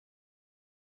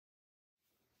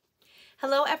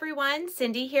Hello everyone,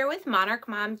 Cindy here with Monarch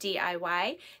Mom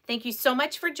DIY. Thank you so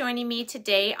much for joining me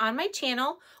today on my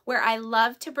channel where I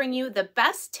love to bring you the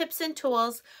best tips and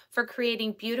tools for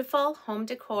creating beautiful home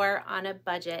decor on a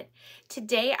budget.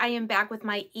 Today I am back with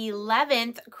my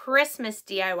 11th Christmas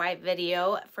DIY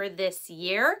video for this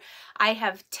year. I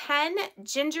have 10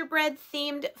 gingerbread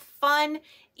themed fun,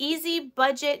 easy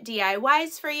budget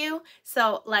DIYs for you,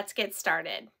 so let's get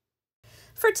started.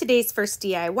 For today's first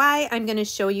DIY, I'm going to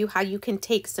show you how you can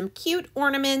take some cute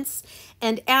ornaments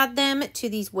and add them to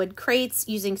these wood crates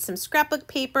using some scrapbook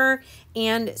paper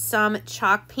and some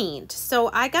chalk paint. So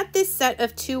I got this set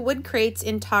of 2 wood crates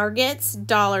in Target's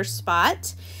dollar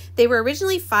spot. They were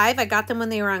originally $5. I got them when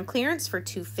they were on clearance for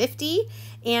 $2.50.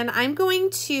 And I'm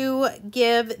going to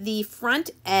give the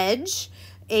front edge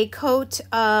a coat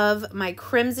of my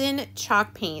crimson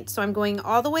chalk paint. So I'm going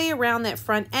all the way around that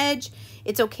front edge.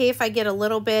 It's okay if I get a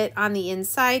little bit on the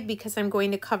inside because I'm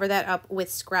going to cover that up with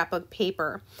scrapbook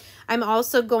paper. I'm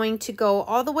also going to go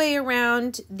all the way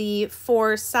around the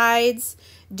 4 sides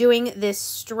doing this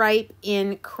stripe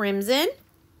in crimson,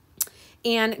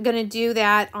 and going to do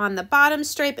that on the bottom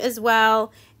stripe as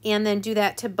well, and then do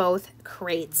that to both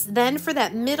crates. Then for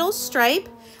that middle stripe,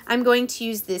 I'm going to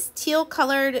use this teal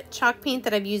colored chalk paint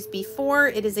that I've used before.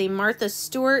 It is a Martha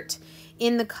Stewart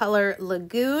in the color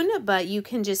Lagoon, but you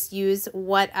can just use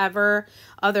whatever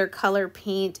other color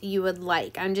paint you would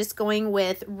like. I'm just going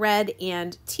with red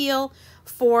and teal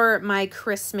for my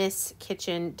Christmas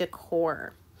kitchen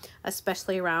decor,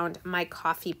 especially around my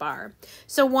coffee bar.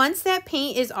 So once that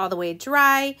paint is all the way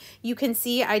dry, you can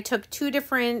see I took 2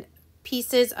 different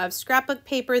pieces of scrapbook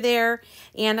paper there,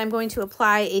 and I'm going to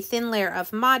apply a thin layer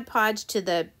of Mod Podge to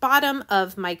the bottom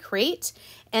of my crate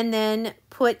and then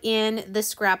put in the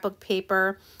scrapbook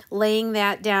paper, laying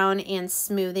that down and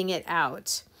smoothing it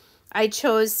out. I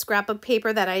chose scrapbook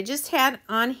paper that I just had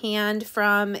on hand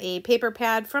from a paper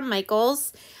pad from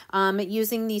Michael's,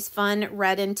 using these fun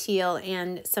red and teal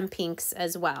and some pinks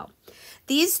as well.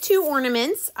 These 2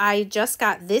 ornaments I just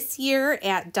got this year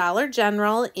at Dollar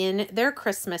General in their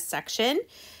Christmas section.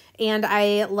 And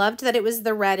I loved that it was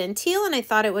the red and teal, and I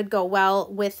thought it would go well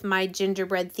with my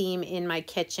gingerbread theme in my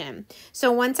kitchen.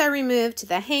 So once I removed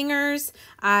the hangers,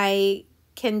 I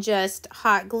can just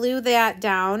hot glue that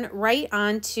down right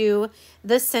onto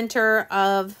the center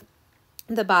of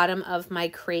the bottom of my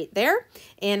crate there,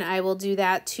 and I will do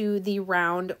that to the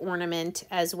round ornament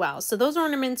as well. So those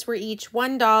ornaments were each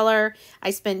 $1.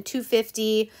 I spent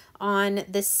 $2.50 on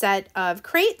this set of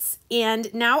crates,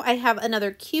 and now I have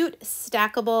another cute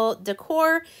stackable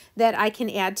decor that I can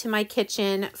add to my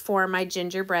kitchen for my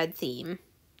gingerbread theme.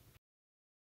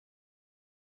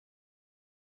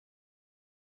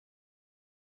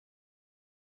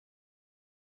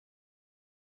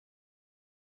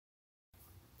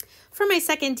 For my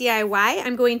second DIY,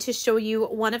 I'm going to show you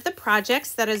one of the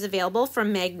projects that is available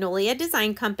from Magnolia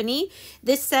Design Company.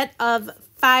 This set of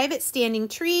 5 standing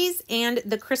trees and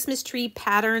the Christmas tree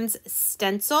patterns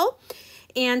stencil.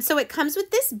 And so it comes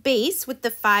with this base with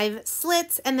the 5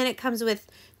 slits, and then it comes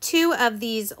with 2 of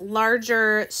these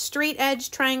larger straight edge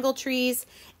triangle trees,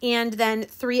 and then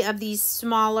 3 of these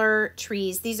smaller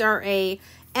trees. These are a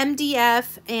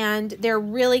MDF, and they're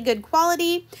really good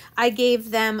quality. I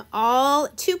gave them all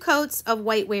 2 coats of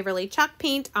white Waverly chalk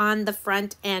paint on the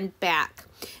front and back.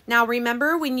 Now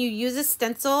remember, when you use a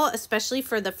stencil, especially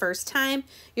for the first time,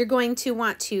 you're going to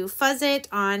want to fuzz it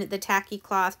on the tacky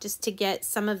cloth just to get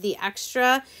some of the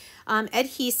extra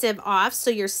adhesive off so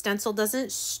your stencil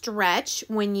doesn't stretch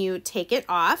when you take it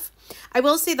off. I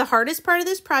will say the hardest part of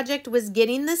this project was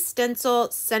getting the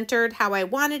stencil centered how I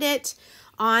wanted it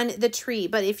on the tree,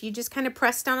 but if you just kind of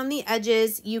press down on the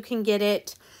edges, you can get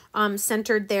it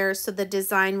centered there, so the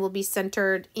design will be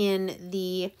centered in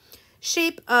the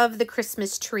shape of the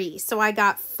Christmas tree. So I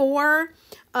got 4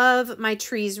 of my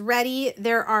trees ready.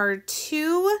 There are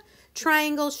 2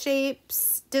 triangle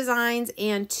shapes designs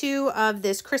and 2 of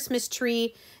this Christmas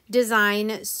tree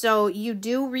design, so you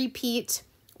do repeat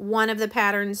one of the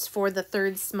patterns for the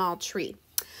 3rd small tree.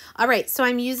 All right, so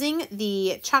I'm using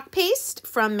the chalk paste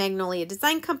from Magnolia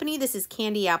Design Company. This is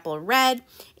Candy Apple Red,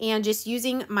 and just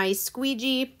using my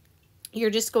squeegee, you're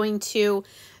just going to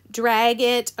drag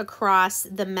it across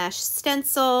the mesh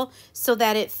stencil so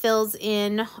that it fills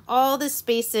in all the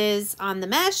spaces on the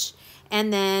mesh,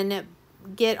 and then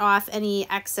get off any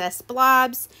excess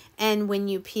blobs. And when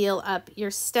you peel up your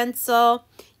stencil,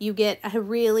 you get a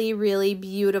really, really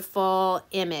beautiful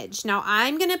image. Now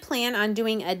I'm going to plan on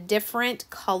doing a different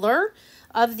color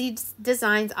of these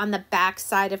designs on the back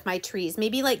side of my trees,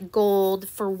 maybe like gold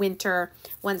for winter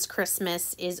once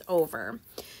Christmas is over.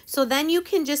 So then you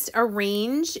can just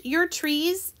arrange your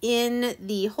trees in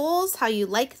the holes how you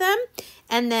like them,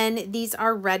 and then these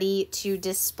are ready to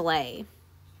display.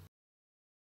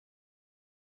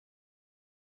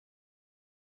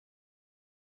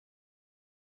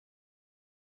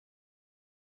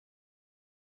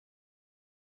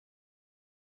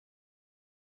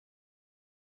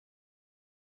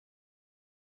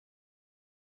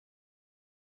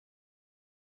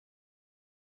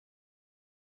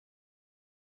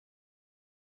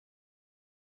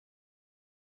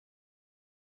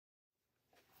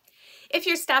 If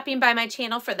you're stopping by my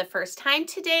channel for the first time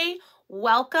today,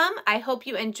 welcome. I hope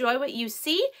you enjoy what you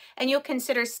see and you'll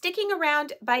consider sticking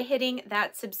around by hitting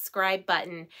that subscribe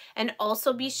button. And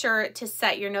also be sure to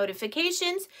set your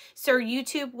notifications so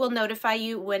YouTube will notify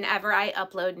you whenever I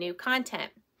upload new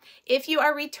content. If you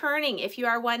are returning, if you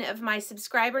are one of my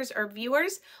subscribers or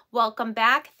viewers, welcome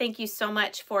back. Thank you so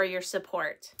much for your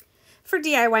support. For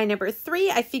DIY number 3,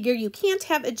 I figure you can't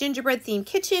have a gingerbread themed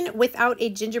kitchen without a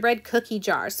gingerbread cookie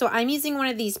jar. So I'm using one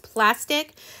of these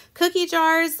plastic cookie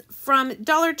jars from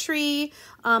Dollar Tree,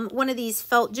 one of these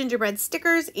felt gingerbread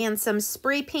stickers, and some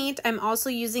spray paint. I'm also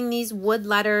using these wood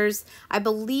letters. I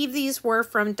believe these were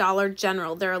from Dollar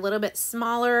General. They're a little bit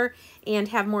smaller and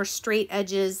have more straight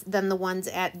edges than the ones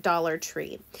at Dollar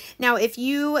Tree. Now, if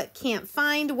you can't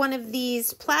find one of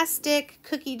these plastic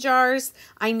cookie jars,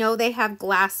 I know they have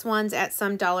glass ones at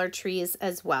some Dollar Trees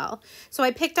as well. So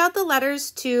I picked out the letters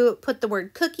to put the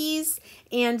word cookies,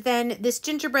 and then this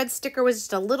gingerbread sticker was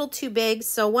just a little too big.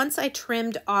 So once I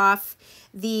trimmed off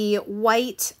the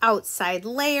white outside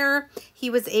layer, he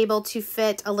was able to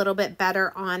fit a little bit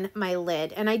better on my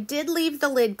lid. And I did leave the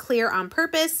lid clear on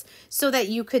purpose so that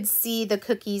you could see the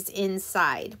cookies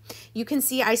inside. You can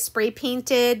see I spray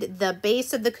painted the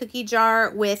base of the cookie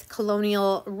jar with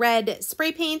Colonial Red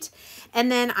spray paint.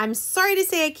 And then I'm sorry to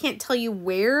say I can't tell you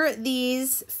where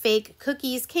these fake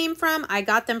cookies came from. I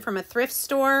got them from a thrift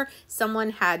store.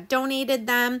 Someone had donated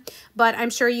them, but I'm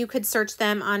sure you could search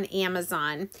them on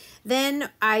Amazon. Then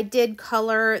I did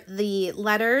color the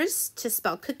letters to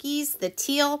spell cookies, the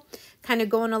teal, kind of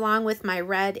going along with my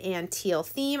red and teal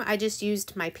theme. I just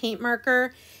used my paint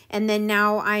marker, and then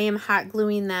now I am hot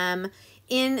gluing them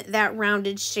in that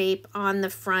rounded shape on the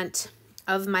front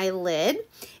of my lid.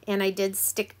 And I did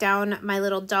stick down my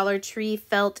little Dollar Tree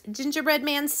felt gingerbread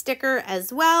man sticker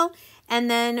as well. And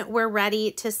then we're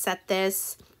ready to set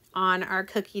this on our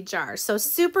cookie jar. So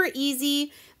super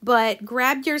easy, but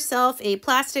grab yourself a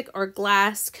plastic or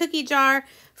glass cookie jar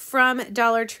from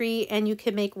Dollar Tree and you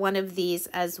can make one of these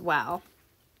as well.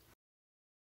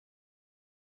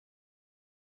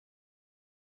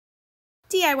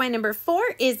 DIY number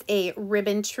 4 is a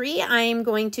ribbon tree. I'm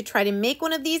going to try to make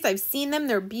one of these. I've seen them.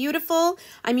 They're beautiful.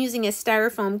 I'm using a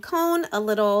styrofoam cone, a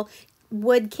little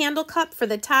wood candle cup for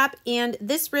the top, and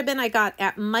this ribbon I got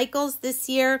at Michael's this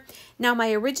year. Now,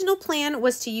 my original plan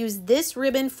was to use this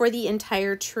ribbon for the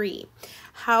entire tree.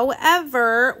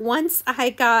 However, once I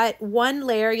got one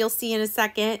layer, you'll see in a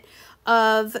second,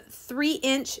 of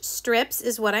 3-inch strips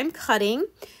is what I'm cutting,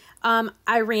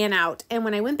 I ran out. And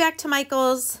when I went back to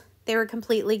Michael's, they were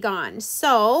completely gone.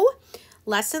 So,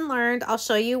 lesson learned, I'll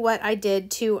show you what I did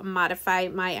to modify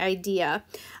my idea.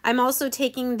 I'm also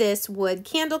taking this wood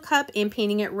candle cup and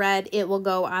painting it red. It will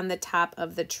go on the top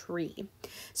of the tree.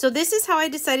 So this is how I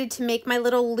decided to make my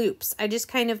little loops. I just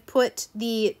kind of put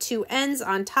the two ends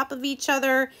on top of each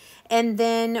other, and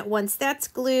then once that's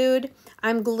glued,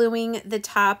 I'm gluing the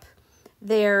top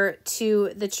there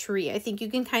to the tree. I think you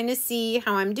can kind of see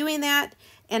how I'm doing that.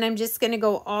 And I'm just going to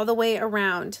go all the way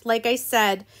around. Like I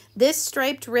said, this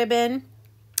striped ribbon,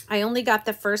 I only got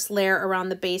the first layer around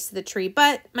the base of the tree,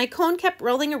 but my cone kept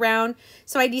rolling around,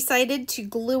 so I decided to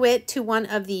glue it to one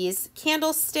of these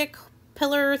candlestick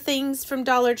pillar things from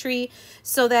Dollar Tree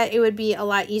so that it would be a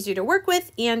lot easier to work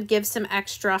with and give some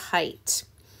extra height.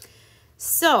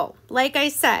 So, like I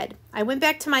said, I went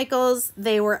back to Michael's.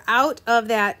 They were out of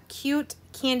that cute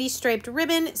candy striped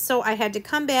ribbon, so I had to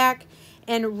come back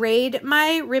and raid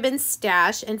my ribbon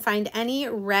stash and find any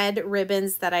red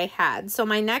ribbons that I had. So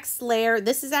my next layer,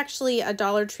 this is actually a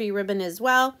Dollar Tree ribbon as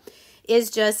well,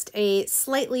 is just a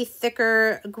slightly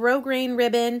thicker grosgrain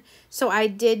ribbon. So I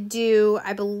did do,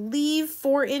 I believe,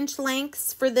 4-inch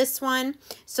lengths for this one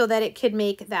so that it could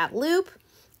make that loop.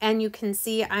 And you can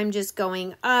see I'm just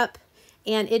going up,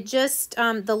 and it just,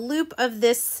 the loop of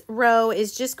this row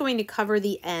is just going to cover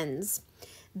the ends.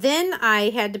 Then I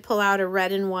had to pull out a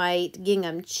red and white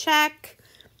gingham check.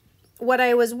 What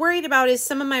I was worried about is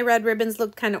some of my red ribbons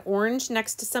looked kind of orange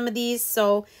next to some of these.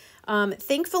 So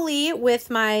thankfully with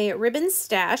my ribbon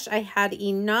stash, I had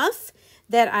enough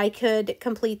that I could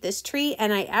complete this tree,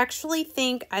 and I actually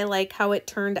think I like how it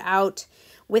turned out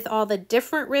with all the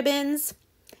different ribbons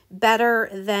better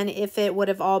than if it would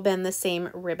have all been the same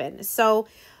ribbon. So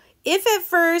if at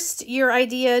first your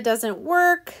idea doesn't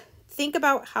work, think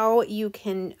about how you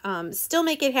can still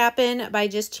make it happen by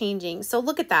just changing. So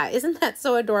look at that. Isn't that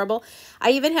so adorable?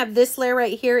 I even have this layer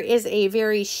right here is a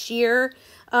very sheer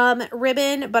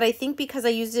ribbon, but I think because I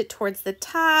used it towards the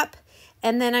top,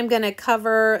 and then I'm going to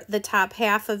cover the top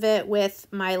half of it with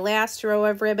my last row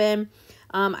of ribbon,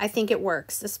 I think it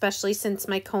works, especially since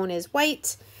my cone is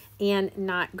white and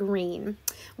not green.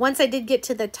 Once I did get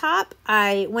to the top,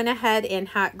 I went ahead and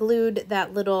hot glued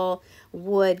that little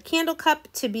wood candle cup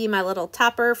to be my little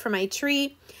topper for my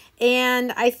tree.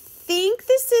 And I think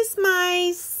this is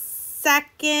my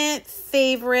second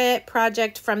favorite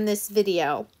project from this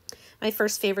video. My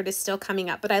first favorite is still coming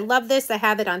up, but I love this. I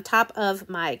have it on top of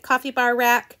my coffee bar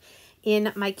rack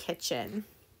in my kitchen.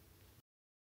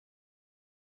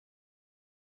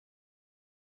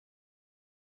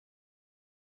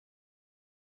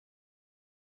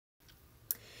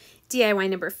 DIY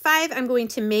number 5, I'm going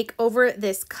to make over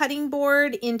this cutting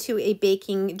board into a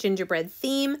baking gingerbread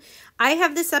theme. I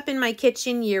have this up in my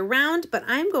kitchen year round, but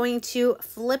I'm going to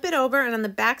flip it over, and on the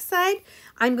back side,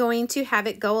 I'm going to have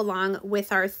it go along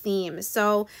with our theme.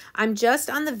 So I'm just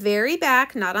on the very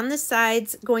back, not on the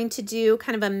sides, going to do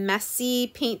kind of a messy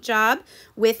paint job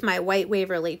with my white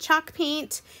Waverly chalk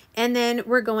paint, and then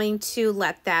we're going to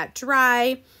let that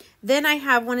dry. Then I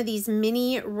have one of these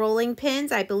mini rolling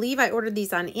pins. I believe I ordered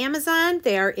these on Amazon.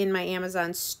 They are in my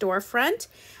Amazon storefront.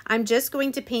 I'm just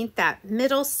going to paint that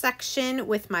middle section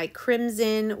with my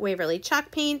Crimson Waverly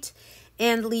chalk paint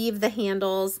and leave the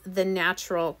handles the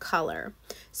natural color.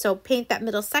 So paint that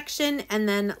middle section and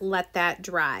then let that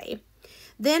dry.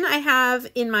 Then I have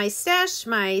in my stash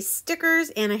my stickers,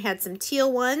 and I had some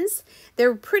teal ones.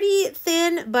 They're pretty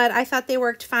thin, but I thought they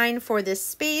worked fine for this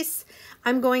space.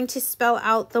 I'm going to spell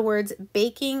out the words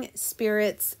Baking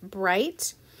Spirits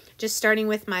Bright, just starting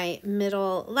with my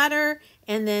middle letter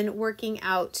and then working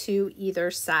out to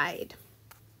either side.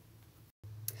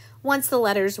 Once the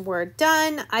letters were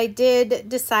done, I did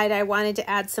decide I wanted to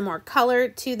add some more color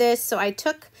to this. So I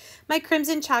took my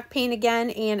Crimson chalk paint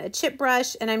again and a chip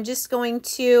brush, and I'm just going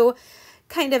to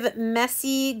kind of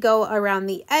messy go around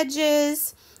the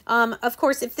edges. Of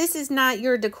course, if this is not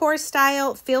your decor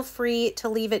style, feel free to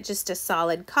leave it just a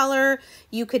solid color.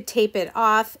 You could tape it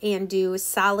off and do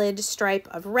solid stripe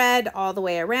of red all the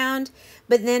way around.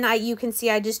 But then you can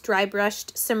see I just dry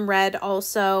brushed some red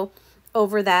also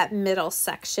over that middle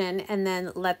section, and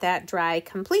then let that dry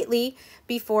completely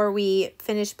before we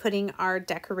finish putting our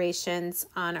decorations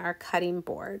on our cutting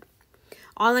board.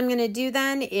 All I'm going to do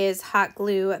then is hot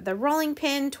glue the rolling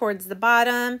pin towards the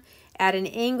bottom at an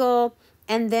angle.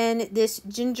 And then this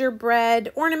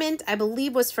gingerbread ornament, I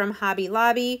believe was from Hobby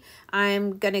Lobby.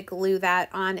 I'm going to glue that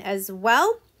on as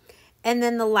well. And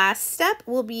then the last step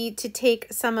will be to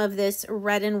take some of this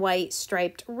red and white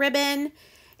striped ribbon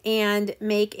and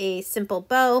make a simple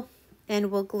bow,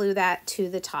 and we'll glue that to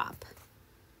the top.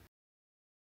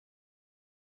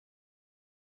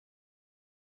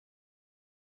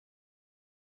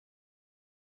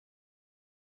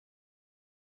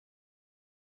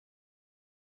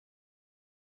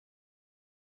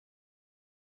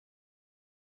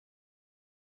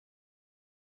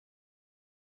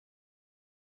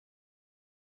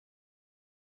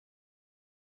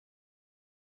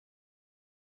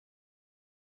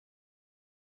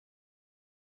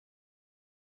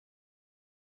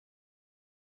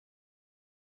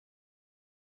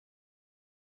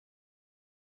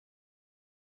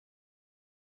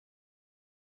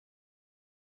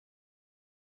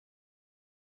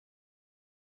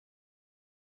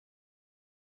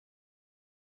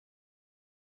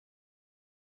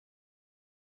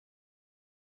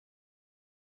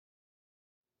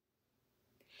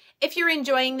 If you're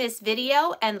enjoying this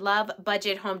video and love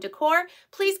budget home decor,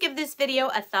 please give this video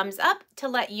a thumbs up to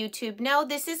let YouTube know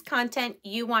this is content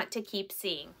you want to keep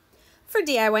seeing. For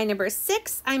DIY number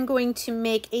 6, I'm going to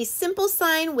make a simple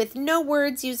sign with no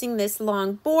words using this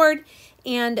long board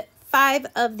and 5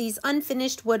 of these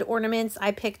unfinished wood ornaments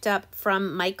I picked up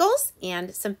from Michael's,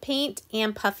 and some paint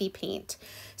and puffy paint.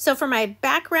 So for my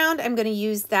background, I'm going to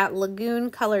use that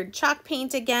lagoon colored chalk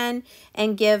paint again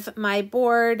and give my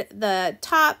board the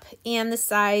top and the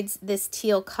sides this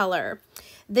teal color.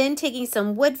 Then taking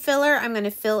some wood filler, I'm going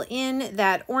to fill in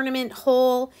that ornament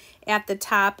hole at the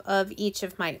top of each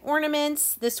of my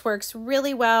ornaments. This works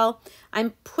really well.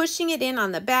 I'm pushing it in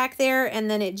on the back there,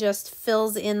 and then it just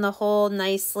fills in the hole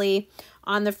nicely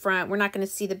on the front. We're not going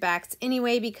to see the backs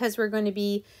anyway because we're going to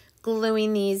be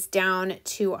gluing these down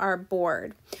to our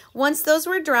board. Once those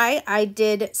were dry, I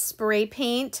did spray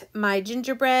paint my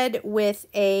gingerbread with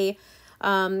a,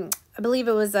 I believe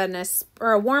it was a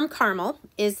warm caramel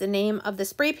is the name of the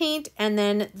spray paint, and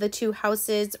then the two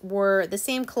houses were the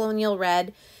same colonial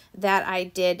red that I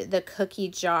did the cookie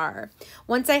jar.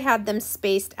 Once I had them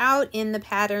spaced out in the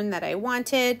pattern that I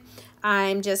wanted,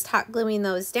 I'm just hot gluing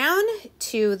those down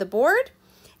to the board.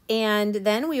 And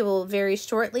then we will very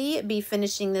shortly be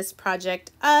finishing this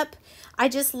project up. I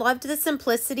just loved the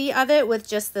simplicity of it with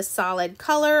just the solid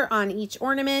color on each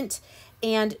ornament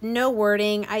and no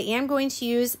wording. I am going to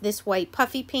use this white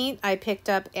puffy paint I picked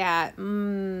up at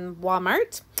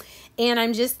Walmart. And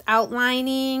I'm just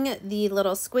outlining the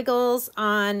little squiggles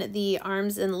on the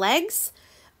arms and legs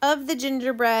of the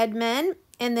gingerbread men.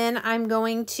 And then I'm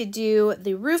going to do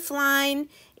the roof line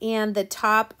and the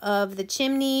top of the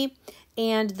chimney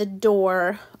and the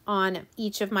door on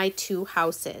each of my two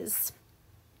houses.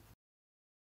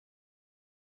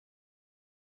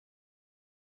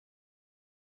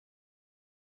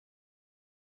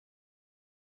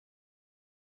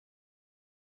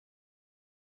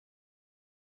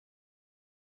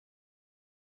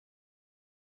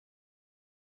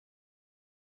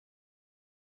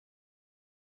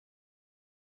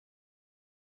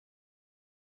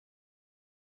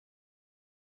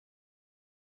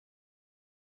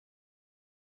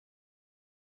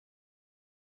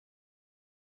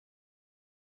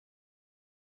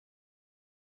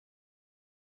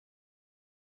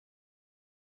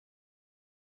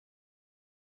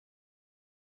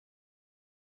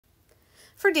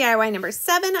 For DIY number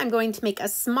 7, I'm going to make a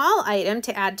small item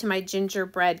to add to my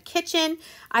gingerbread kitchen.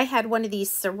 I had one of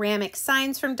these ceramic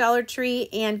signs from Dollar Tree,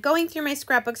 and going through my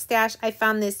scrapbook stash, I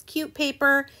found this cute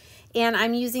paper, and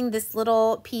I'm using this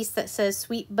little piece that says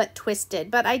sweet but twisted.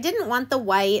 But I didn't want the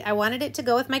white. I wanted it to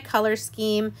go with my color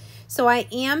scheme. So I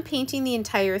am painting the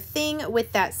entire thing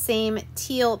with that same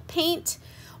teal paint.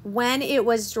 When it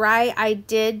was dry, I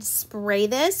did spray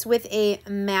this with a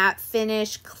matte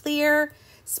finish clear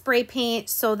spray paint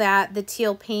so that the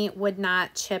teal paint would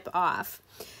not chip off.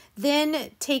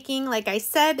 Then taking, like I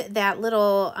said, that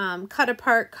little cut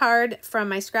apart card from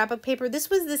my scrapbook paper. This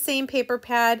was the same paper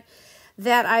pad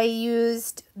that I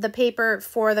used the paper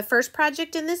for the first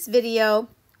project in this video,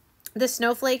 the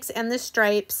snowflakes and the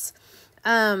stripes.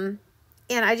 And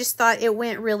I just thought it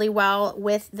went really well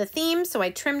with the theme, so I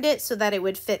trimmed it so that it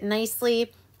would fit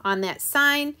nicely on that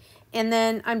sign. And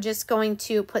then I'm just going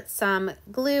to put some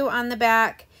glue on the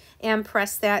back and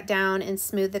press that down and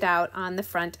smooth it out on the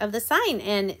front of the sign.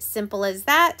 And simple as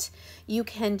that, you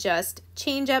can just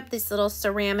change up this little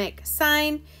ceramic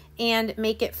sign and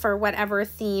make it for whatever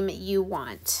theme you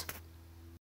want.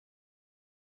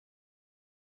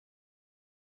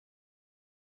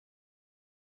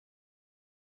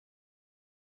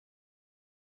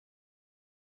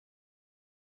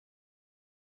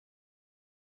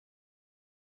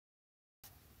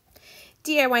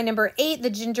 DIY number 8,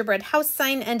 the gingerbread house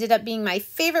sign, ended up being my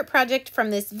favorite project from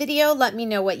this video. Let me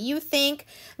know what you think.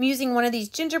 I'm using one of these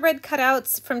gingerbread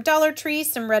cutouts from Dollar Tree,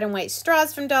 some red and white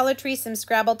straws from Dollar Tree, some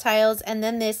Scrabble tiles, and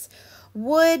then this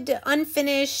wood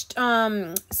unfinished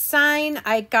sign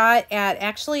I got at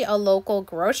actually a local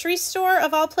grocery store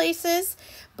of all places,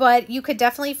 but you could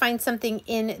definitely find something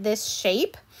in this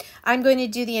shape. I'm going to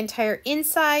do the entire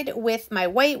inside with my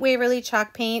white Waverly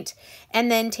chalk paint,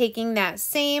 and then taking that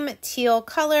same teal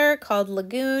color called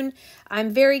Lagoon,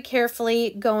 I'm very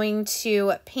carefully going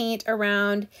to paint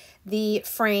around the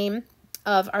frame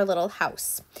of our little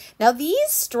house. Now these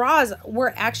straws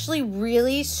were actually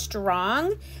really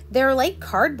strong. They're like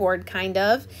cardboard kind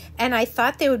of, and I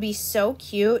thought they would be so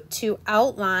cute to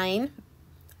outline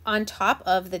on top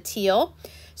of the teal.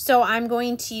 So I'm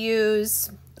going to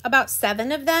use about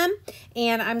 7 of them,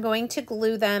 and I'm going to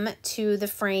glue them to the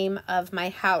frame of my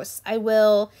house. I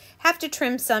will have to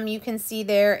trim some, you can see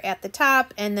there at the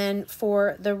top, and then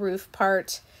for the roof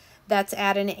part that's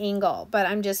at an angle, but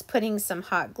I'm just putting some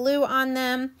hot glue on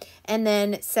them and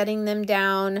then setting them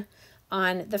down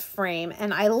on the frame.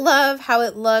 And I love how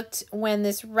it looked when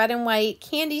this red and white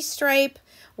candy stripe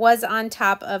was on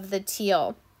top of the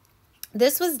teal.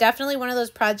 This was definitely one of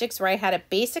those projects where I had a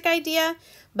basic idea,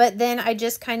 but then I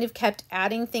just kind of kept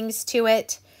adding things to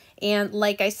it. And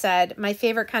like I said, my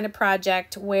favorite kind of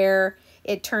project where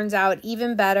it turns out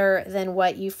even better than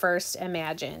what you first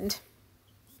imagined.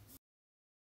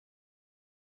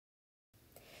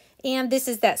 And this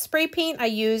is that spray paint I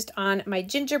used on my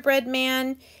gingerbread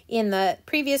man in the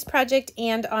previous project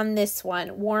and on this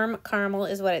one. Warm Caramel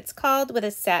is what it's called, with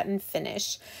a satin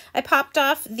finish. I popped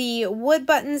off the wood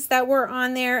buttons that were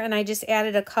on there, and I just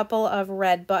added a couple of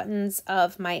red buttons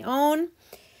of my own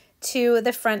to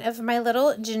the front of my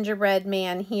little gingerbread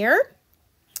man here.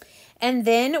 And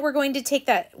then we're going to take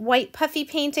that white puffy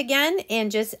paint again and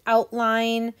just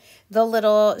outline the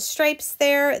little stripes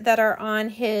there that are on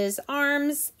his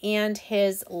arms and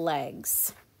his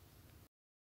legs.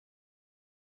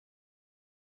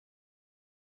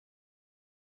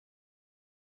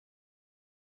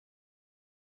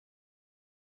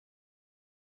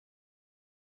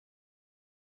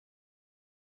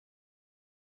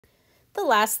 The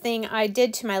last thing I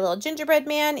did to my little gingerbread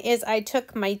man is I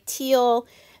took my teal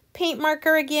paint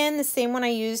marker again, the same one I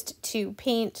used to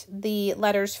paint the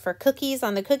letters for cookies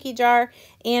on the cookie jar,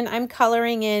 and I'm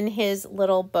coloring in his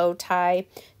little bow tie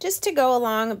just to go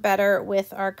along better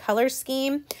with our color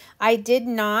scheme. I did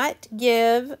not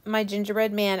give my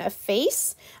gingerbread man a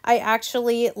face. I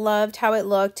actually loved how it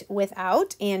looked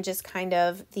without and just kind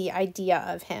of the idea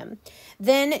of him.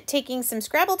 Then taking some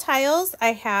Scrabble tiles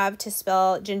I have to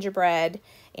spell gingerbread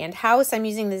and house. I'm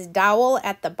using this dowel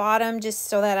at the bottom just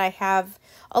so that I have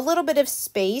a little bit of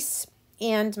space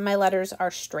and my letters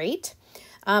are straight.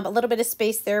 A little bit of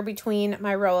space there between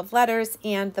my row of letters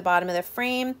and the bottom of the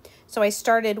frame. So I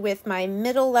started with my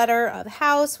middle letter of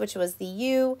house, which was the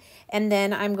U, and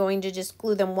then I'm going to just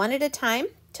glue them one at a time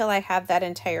till I have that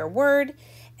entire word.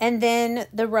 And then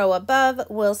the row above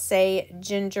will say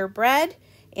gingerbread,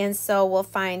 and so we'll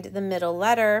find the middle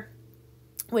letter,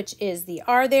 which is the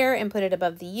R there, and put it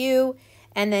above the U,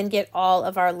 and then get all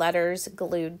of our letters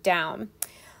glued down.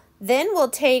 Then we'll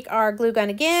take our glue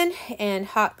gun again and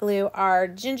hot glue our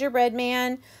gingerbread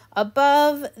man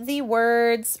above the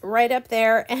words right up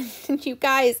there. And you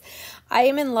guys, I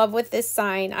am in love with this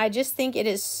sign. I just think it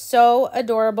is so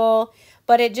adorable,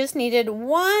 but it just needed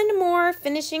one more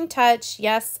finishing touch.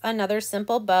 Yes, another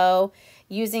simple bow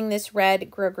using this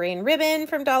red grosgrain ribbon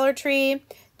from Dollar Tree.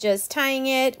 Just tying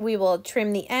it, we will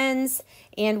trim the ends,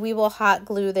 and we will hot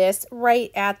glue this right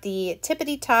at the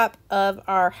tippity top of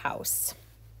our house.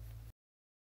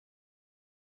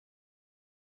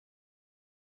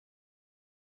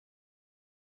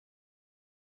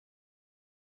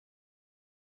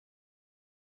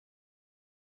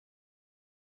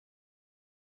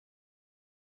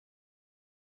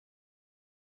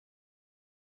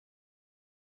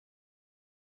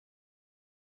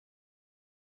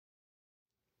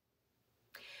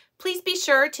 Please be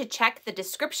sure to check the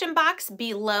description box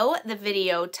below the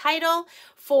video title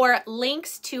for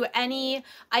links to any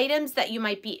items that you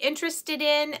might be interested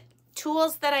in,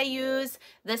 tools that I use,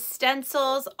 the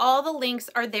stencils. All the links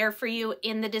are there for you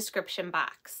in the description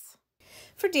box.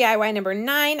 For DIY number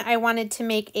 9, I wanted to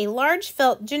make a large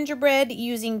felt gingerbread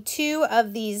using 2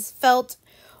 of these felt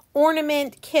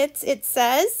ornament kits, it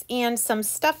says, and some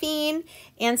stuffing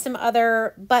and some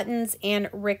other buttons and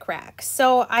rickrack.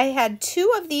 So I had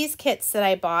 2 of these kits that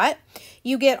I bought.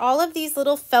 You get all of these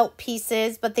little felt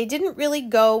pieces, but they didn't really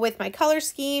go with my color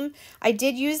scheme. I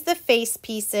did use the face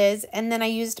pieces, and then I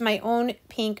used my own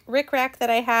pink rickrack that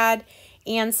I had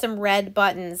and some red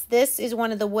buttons. This is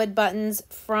one of the wood buttons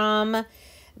from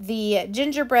the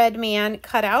gingerbread man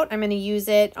cutout. I'm going to use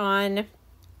it on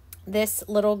this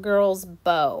little girl's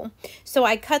bow. So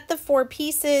I cut the 4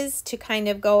 pieces to kind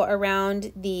of go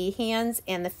around the hands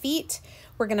and the feet.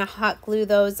 We're going to hot glue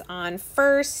those on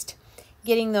first,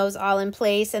 getting those all in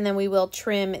place, and then we will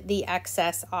trim the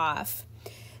excess off.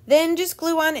 Then just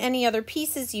glue on any other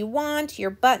pieces you want,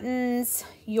 your buttons,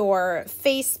 your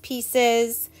face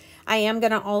pieces. I am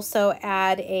going to also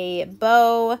add a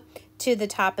bow to the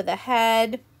top of the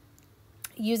head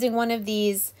using one of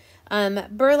these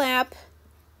burlap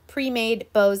pre-made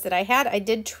bows that I had. I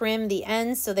did trim the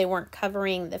ends so they weren't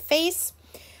covering the face.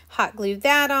 Hot glue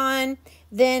that on.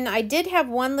 Then I did have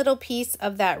one little piece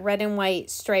of that red and white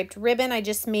striped ribbon. I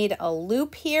just made a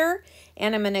loop here,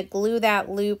 and I'm going to glue that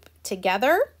loop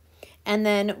together, and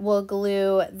then we'll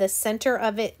glue the center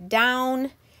of it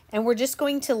down, and we're just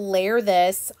going to layer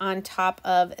this on top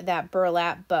of that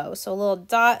burlap bow. So a little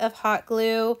dot of hot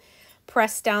glue,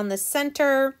 press down the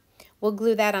center. We'll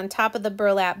glue that on top of the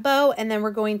burlap bow, and then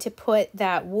we're going to put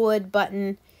that wood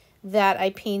button that I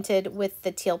painted with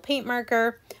the teal paint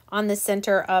marker on the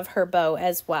center of her bow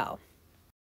as well.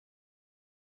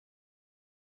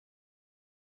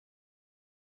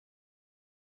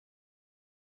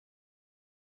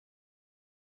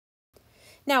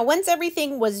 Now, once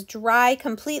everything was dry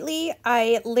completely,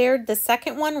 I layered the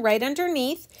second one right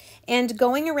underneath, and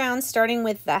going around starting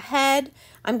with the head,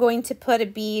 I'm going to put a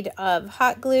bead of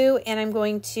hot glue and I'm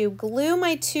going to glue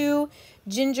my two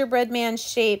gingerbread man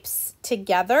shapes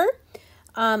together.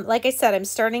 Like I said, I'm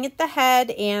starting at the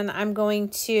head and I'm going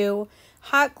to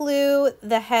hot glue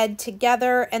the head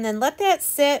together and then let that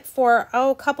sit for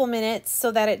a couple minutes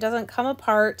so that it doesn't come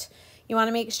apart. You want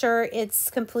to make sure it's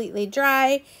completely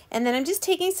dry. And then I'm just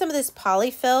taking some of this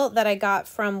polyfill that I got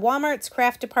from Walmart's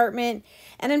craft department,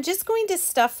 and I'm just going to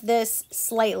stuff this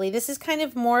slightly. This is kind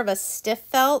of more of a stiff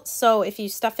felt, so if you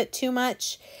stuff it too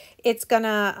much, it's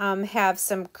gonna have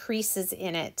some creases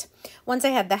in it. Once I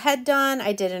had the head done,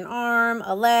 I did an arm,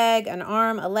 a leg, an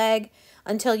arm, a leg,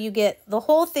 until you get the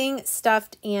whole thing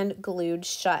stuffed and glued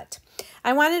shut.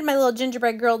 I wanted my little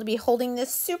gingerbread girl to be holding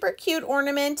this super cute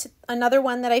ornament, another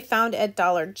one that I found at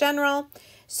Dollar General.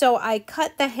 So I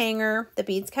cut the hanger. The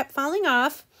beads kept falling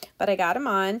off, but I got them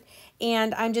on.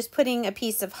 And I'm just putting a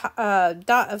piece of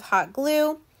dot of hot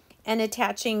glue and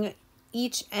attaching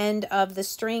each end of the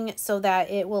string so that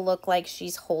it will look like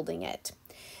she's holding it.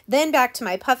 Then back to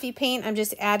my puffy paint, I'm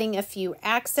just adding a few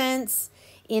accents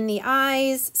in the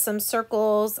eyes, some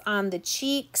circles on the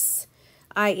cheeks.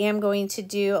 I am going to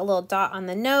do a little dot on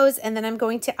the nose, and then I'm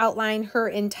going to outline her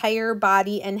entire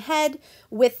body and head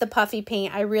with the puffy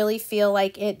paint. I really feel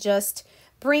like it just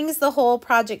brings the whole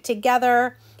project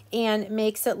together and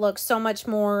makes it look so much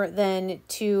more than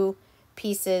two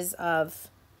pieces of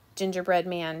gingerbread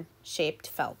man shaped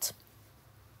felt.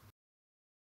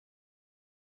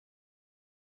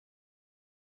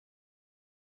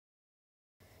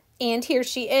 And here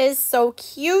she is, so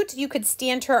cute. You could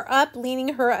stand her up,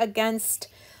 leaning her against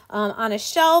on a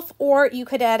shelf, or you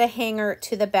could add a hanger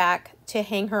to the back to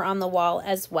hang her on the wall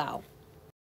as well.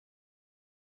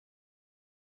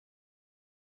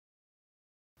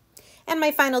 And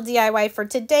my final DIY for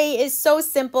today is so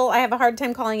simple. I have a hard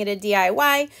time calling it a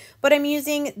DIY, but I'm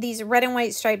using these red and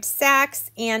white striped sacks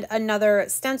and another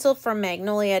stencil from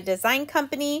Magnolia Design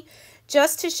Company,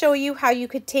 just to show you how you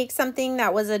could take something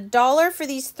that was $1 for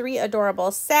these 3 adorable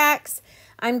sacks.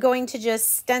 I'm going to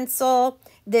just stencil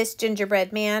this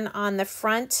gingerbread man on the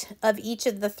front of each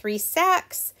of the 3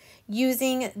 sacks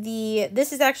using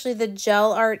this is actually the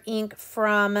gel art ink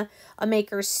from a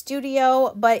maker's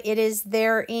studio, but it is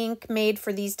their ink made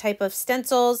for these type of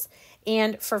stencils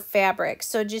and for fabric.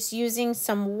 So just using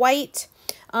some white.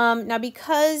 Now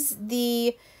because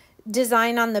the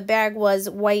design on the bag was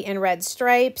white and red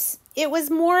stripes, it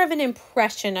was more of an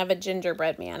impression of a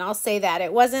gingerbread man. I'll say that.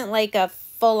 It wasn't like a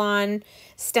full-on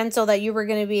stencil that you were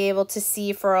going to be able to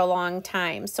see for a long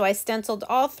time. So I stenciled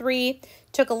all 3,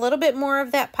 took a little bit more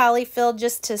of that polyfill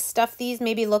just to stuff these,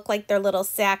 maybe look like they're little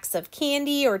sacks of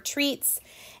candy or treats,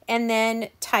 and then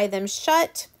tie them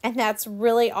shut. And that's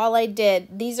really all I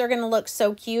did. These are going to look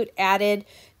so cute added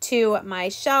to my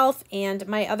shelf and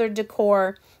my other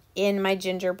decor in my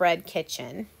gingerbread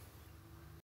kitchen.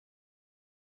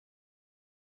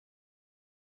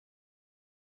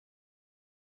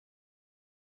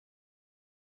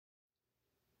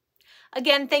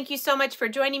 Again, thank you so much for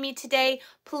joining me today.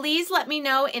 Please let me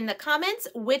know in the comments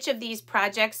which of these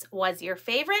projects was your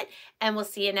favorite, and we'll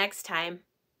see you next time.